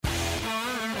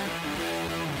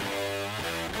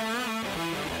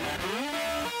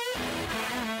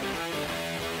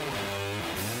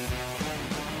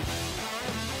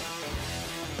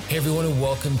Hey everyone, and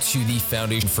welcome to the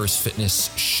Foundation First Fitness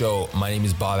Show. My name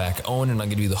is Bobak Owen, and I'm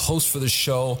going to be the host for the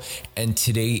show. And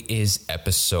today is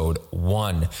episode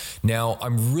 1. Now,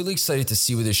 I'm really excited to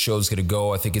see where this show is going to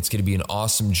go. I think it's going to be an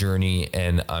awesome journey,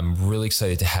 and I'm really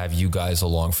excited to have you guys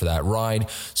along for that ride.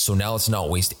 So now let's not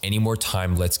waste any more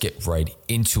time. Let's get right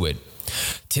into it.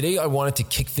 Today, I wanted to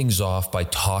kick things off by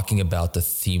talking about the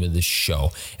theme of the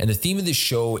show. And the theme of the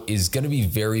show is going to be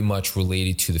very much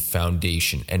related to the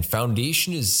foundation. And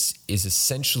foundation is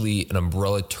essentially an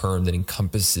umbrella term that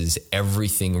encompasses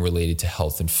everything related to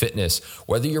health and fitness.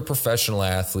 Whether you're a professional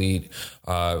athlete,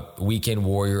 weekend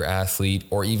warrior athlete,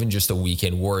 or even just a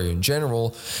weekend warrior in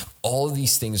general, all of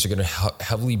these things are going to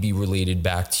heavily be related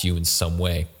back to you in some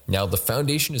way. Now, the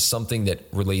foundation is something that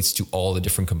relates to all the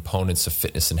different components of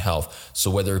fitness and health. So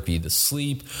whether it be the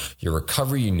sleep, your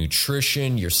recovery, your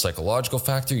nutrition, your psychological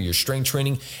factor, your strength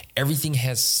training, everything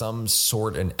has some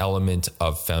sort and element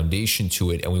of foundation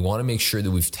to it. And we want to make sure that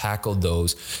we've tackled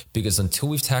those, because until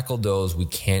we've tackled those, we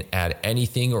can't add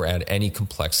anything or add any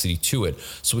complexity to it.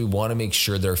 So we want to make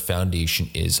sure that our foundation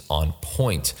is on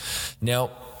point.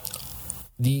 Now,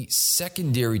 the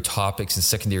secondary topics and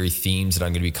secondary themes that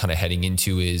I'm going to be kind of heading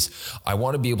into is I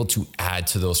want to be able to add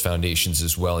to those foundations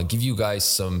as well and give you guys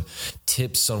some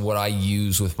tips on what I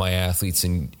use with my athletes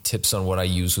and tips on what I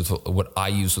use with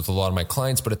a lot of my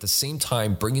clients, but at the same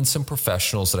time, bring in some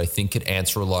professionals that I think could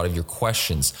answer a lot of your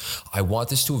questions. I want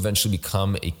this to eventually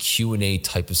become a Q&A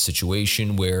type of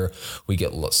situation where we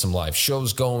get some live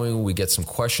shows going, we get some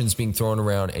questions being thrown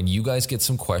around, and you guys get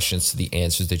some questions to the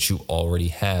answers that you already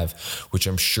have, which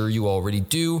I'm sure you already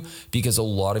do, because a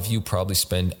lot of you probably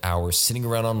spend hours sitting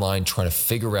around online trying to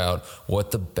figure out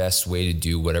what the best way to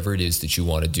do whatever it is that you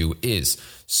want to do is.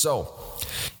 So,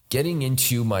 getting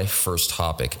into my first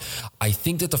topic, I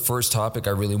think that the first topic I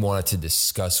really wanted to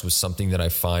discuss was something that I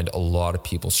find a lot of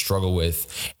people struggle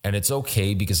with, and it's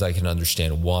okay because I can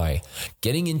understand why.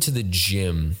 Getting into the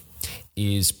gym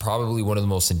is probably one of the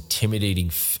most intimidating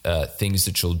things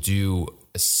that you'll do,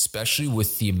 especially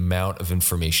with the amount of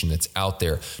information that's out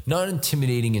there. Not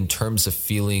intimidating in terms of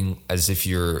feeling as if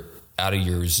you're out of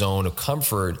your zone of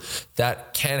comfort.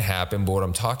 That can happen, but what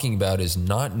I'm talking about is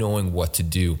not knowing what to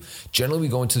do. Generally, we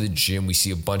go into the gym, we see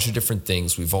a bunch of different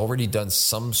things. We've already done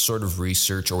some sort of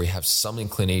research, or we have some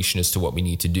inclination as to what we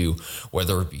need to do,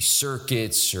 whether it be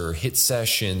circuits or HIIT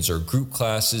sessions or group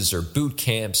classes or boot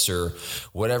camps or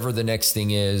whatever the next thing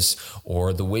is,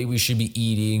 or the way we should be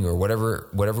eating, or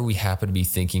whatever we happen to be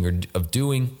thinking or of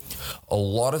doing. A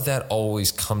lot of that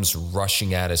always comes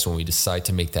rushing at us when we decide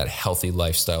to make that healthy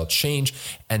lifestyle change,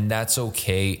 and that's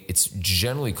okay. It's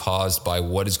generally caused by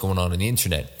what is going on the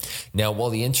internet. Now, while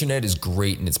the internet is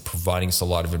great and it's providing us a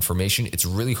lot of information, it's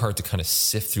really hard to kind of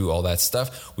sift through all that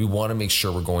stuff. We want to make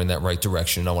sure we're going that right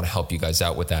direction, and I want to help you guys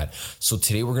out with that. So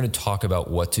today we're going to talk about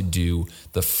what to do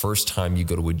the first time you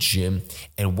go to a gym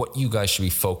and what you guys should be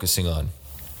focusing on.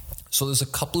 So there's a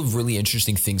couple of really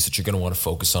interesting things that you're going to want to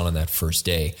focus on that first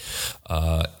day.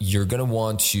 You're going to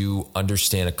want to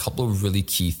understand a couple of really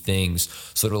key things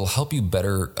so that it'll help you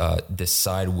better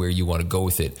decide where you want to go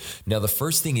with it. Now, the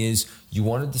first thing is you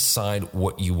want to decide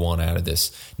what you want out of this.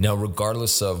 Now,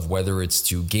 regardless of whether it's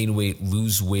to gain weight,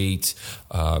 lose weight,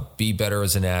 be better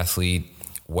as an athlete,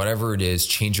 whatever it is,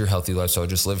 change your healthy lifestyle,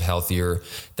 just live healthier,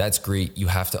 that's great. You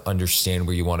have to understand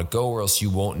where you want to go, or else you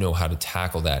won't know how to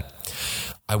tackle that.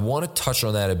 I want to touch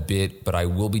on that a bit, but I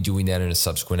will be doing that in a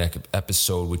subsequent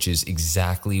episode, which is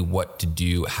exactly what to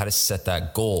do, how to set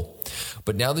that goal.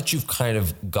 But now that you've kind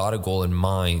of got a goal in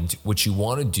mind, what you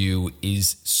want to do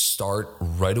is start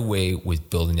right away with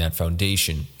building that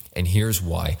foundation. And here's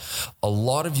why. A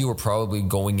lot of you are probably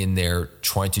going in there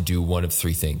trying to do one of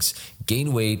three things: gain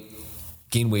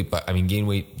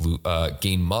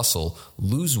muscle,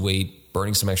 lose weight,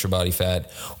 burning some extra body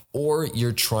fat, or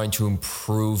you're trying to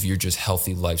improve your just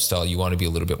healthy lifestyle. You want to be a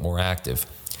little bit more active.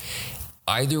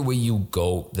 Either way you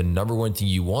go, the number one thing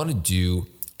you want to do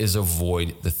is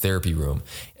avoid the therapy room.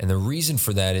 And the reason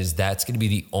for that is that's going to be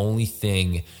the only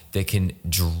thing that can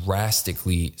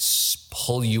drastically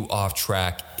pull you off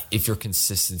track if your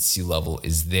consistency level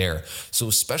is there. So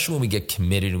especially when we get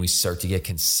committed and we start to get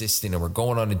consistent and we're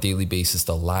going on a daily basis,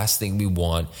 the last thing we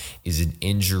want is an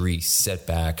injury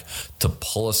setback to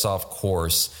pull us off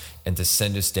course and to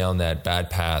send us down that bad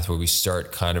path where we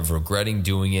start kind of regretting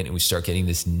doing it and we start getting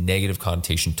this negative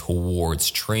connotation towards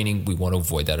training. We want to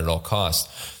avoid that at all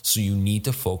costs. So you need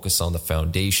to focus on the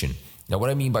foundation. Now, what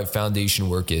I mean by foundation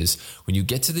work is when you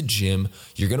get to the gym,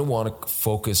 you're going to want to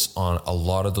focus on a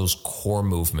lot of those core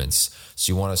movements.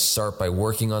 So you want to start by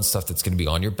working on stuff that's going to be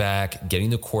on your back, getting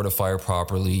the core to fire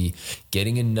properly,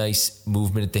 getting a nice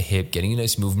movement at the hip, getting a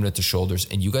nice movement at the shoulders.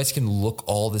 And you guys can look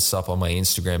all this up on my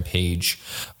Instagram page,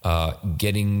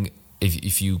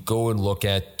 If you go and look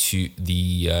at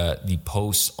the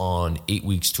posts on 8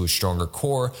 weeks to a stronger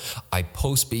core, I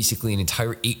post basically an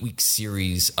entire 8-week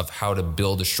series of how to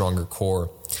build a stronger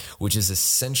core, which is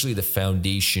essentially the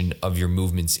foundation of your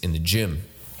movements in the gym.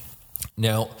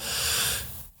 Now,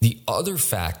 the other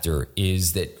factor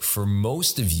is that for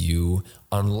most of you,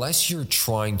 unless you're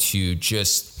trying to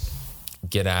just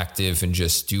get active and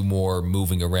just do more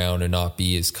moving around and not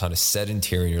be as kind of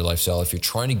sedentary in your lifestyle, if you're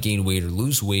trying to gain weight or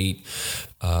lose weight,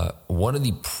 one of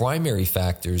the primary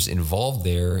factors involved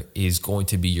there is going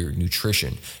to be your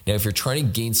nutrition. Now, if you're trying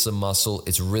to gain some muscle,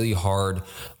 it's really hard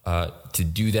to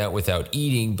do that without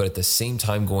eating, but at the same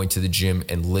time, going to the gym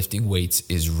and lifting weights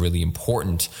is really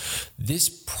important. This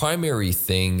primary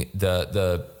thing,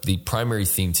 the primary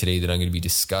theme today that I'm going to be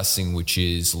discussing, which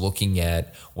is looking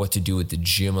at what to do at the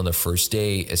gym on the first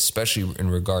day, especially in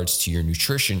regards to your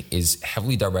nutrition, is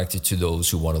heavily directed to those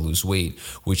who want to lose weight,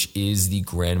 which is the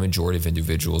grand majority of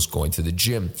individuals going to the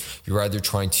gym. You're either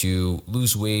trying to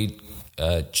lose weight,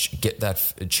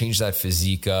 change that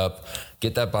physique up,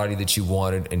 get that body that you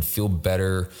wanted and feel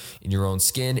better in your own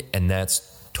skin, and that's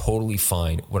totally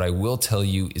fine. What I will tell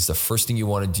you is the first thing you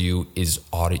want to do is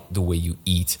audit the way you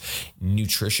eat.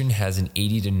 Nutrition has an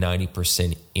 80 to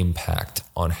 90% impact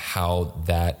on how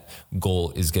that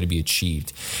goal is going to be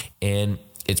achieved. And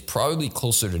it's probably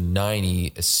closer to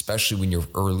 90, especially when you're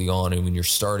early on and when you're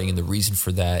starting. And the reason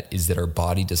for that is that our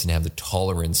body doesn't have the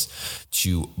tolerance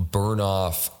to burn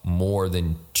off more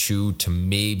than 200 to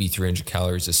maybe 300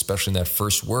 calories, especially in that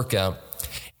first workout,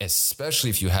 especially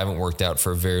if you haven't worked out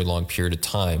for a very long period of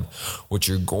time. What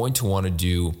you're going to want to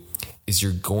do is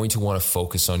you're going to want to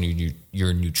focus on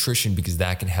your nutrition, because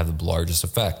that can have the largest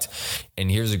effect. And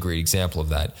here's a great example of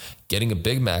that. Getting a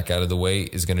Big Mac out of the way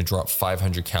is going to drop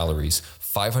 500 calories.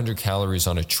 500 calories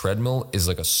on a treadmill is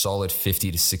like a solid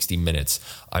 50 to 60 minutes.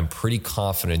 I'm pretty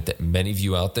confident that many of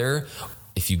you out there,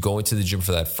 if you go into the gym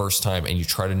for that first time and you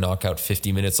try to knock out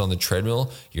 50 minutes on the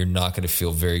treadmill, you're not going to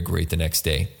feel very great the next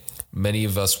day. Many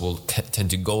of us will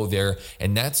tend to go there,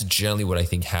 and that's generally what I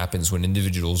think happens when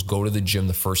individuals go to the gym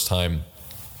the first time.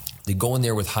 They go in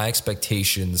there with high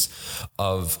expectations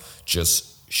of just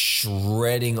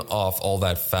shredding off all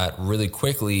that fat really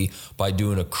quickly by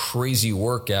doing a crazy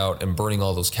workout and burning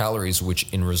all those calories, which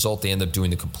in result they end up doing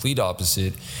the complete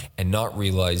opposite and not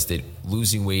realize that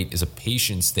losing weight is a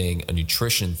patience thing, a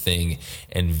nutrition thing,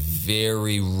 and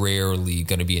very rarely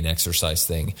going to be an exercise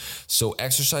thing. So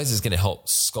exercise is going to help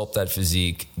sculpt that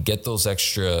physique, get those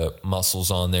extra muscles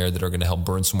on there that are going to help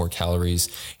burn some more calories,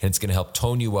 and it's going to help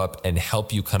tone you up and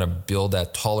help you kind of build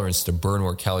that tolerance to burn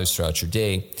more calories throughout your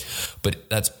day. But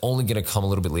that's only going to come a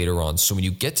little bit later on. So when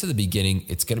you get to the beginning,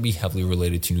 it's going to be heavily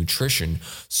related to nutrition.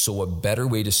 So a better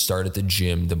way to start at the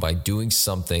gym than by doing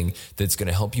something that's going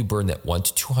to help you burn that 100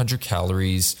 to 200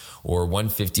 calories or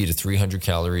 150 to 300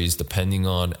 calories, depending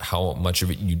on how much of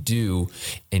it you do,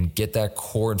 and get that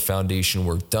core and foundation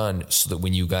work done so that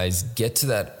when you guys get to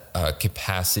that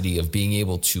capacity of being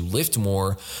able to lift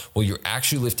more, well, you're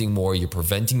actually lifting more, you're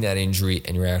preventing that injury,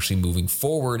 and you're actually moving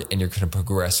forward, and you're going to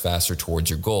progress faster towards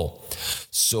your goal.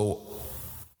 So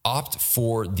opt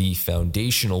for the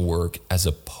foundational work as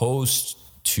opposed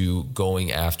to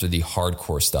going after the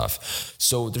hardcore stuff.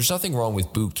 So there's nothing wrong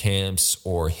with boot camps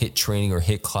or HIIT training or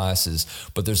HIIT classes,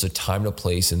 but there's a time and a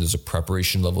place, and there's a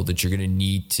preparation level that you're going to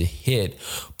need to hit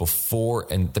before,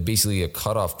 and basically a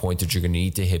cutoff point that you're going to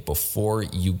need to hit before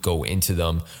you go into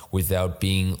them without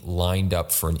being lined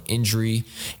up for an injury.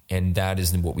 And that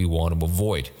isn't what we want to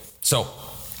avoid. So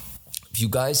if you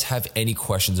guys have any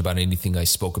questions about anything I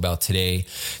spoke about today,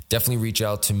 definitely reach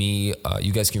out to me.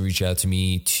 You guys can reach out to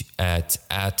me at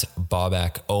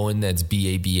Babak Owen. That's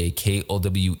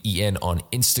BABAKOWEN on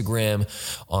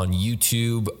Instagram, on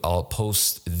YouTube. I'll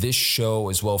post this show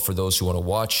as well for those who want to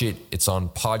watch it. It's on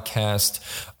podcast.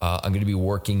 I'm going to be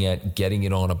working at getting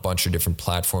it on a bunch of different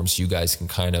platforms so you guys can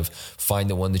kind of find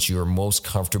the one that you are most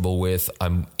comfortable with.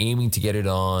 I'm aiming to get it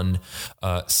on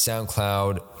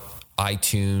SoundCloud,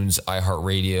 iTunes,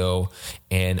 iHeartRadio,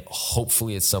 and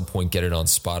hopefully at some point get it on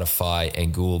Spotify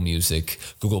and Google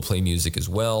Play Music as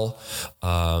well.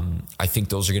 I think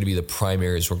those are going to be the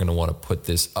primaries we're going to want to put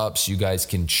this up, so you guys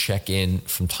can check in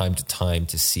from time to time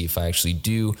to see if I actually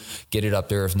do get it up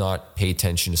there. If not, pay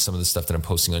attention to some of the stuff that I'm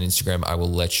posting on Instagram. I will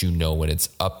let you know when it's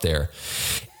up there.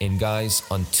 And guys,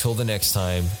 until the next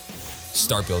time,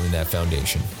 start building that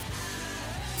foundation.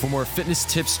 For more fitness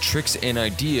tips, tricks, and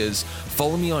ideas,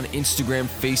 follow me on Instagram,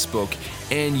 Facebook,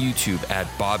 and YouTube at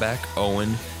Bobak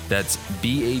Owen. That's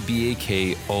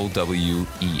BABAKOWEN.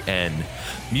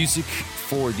 Music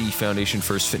for the Foundation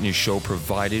First Fitness Show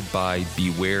provided by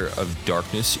Beware of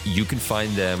Darkness. You can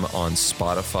find them on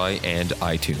Spotify and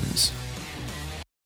iTunes.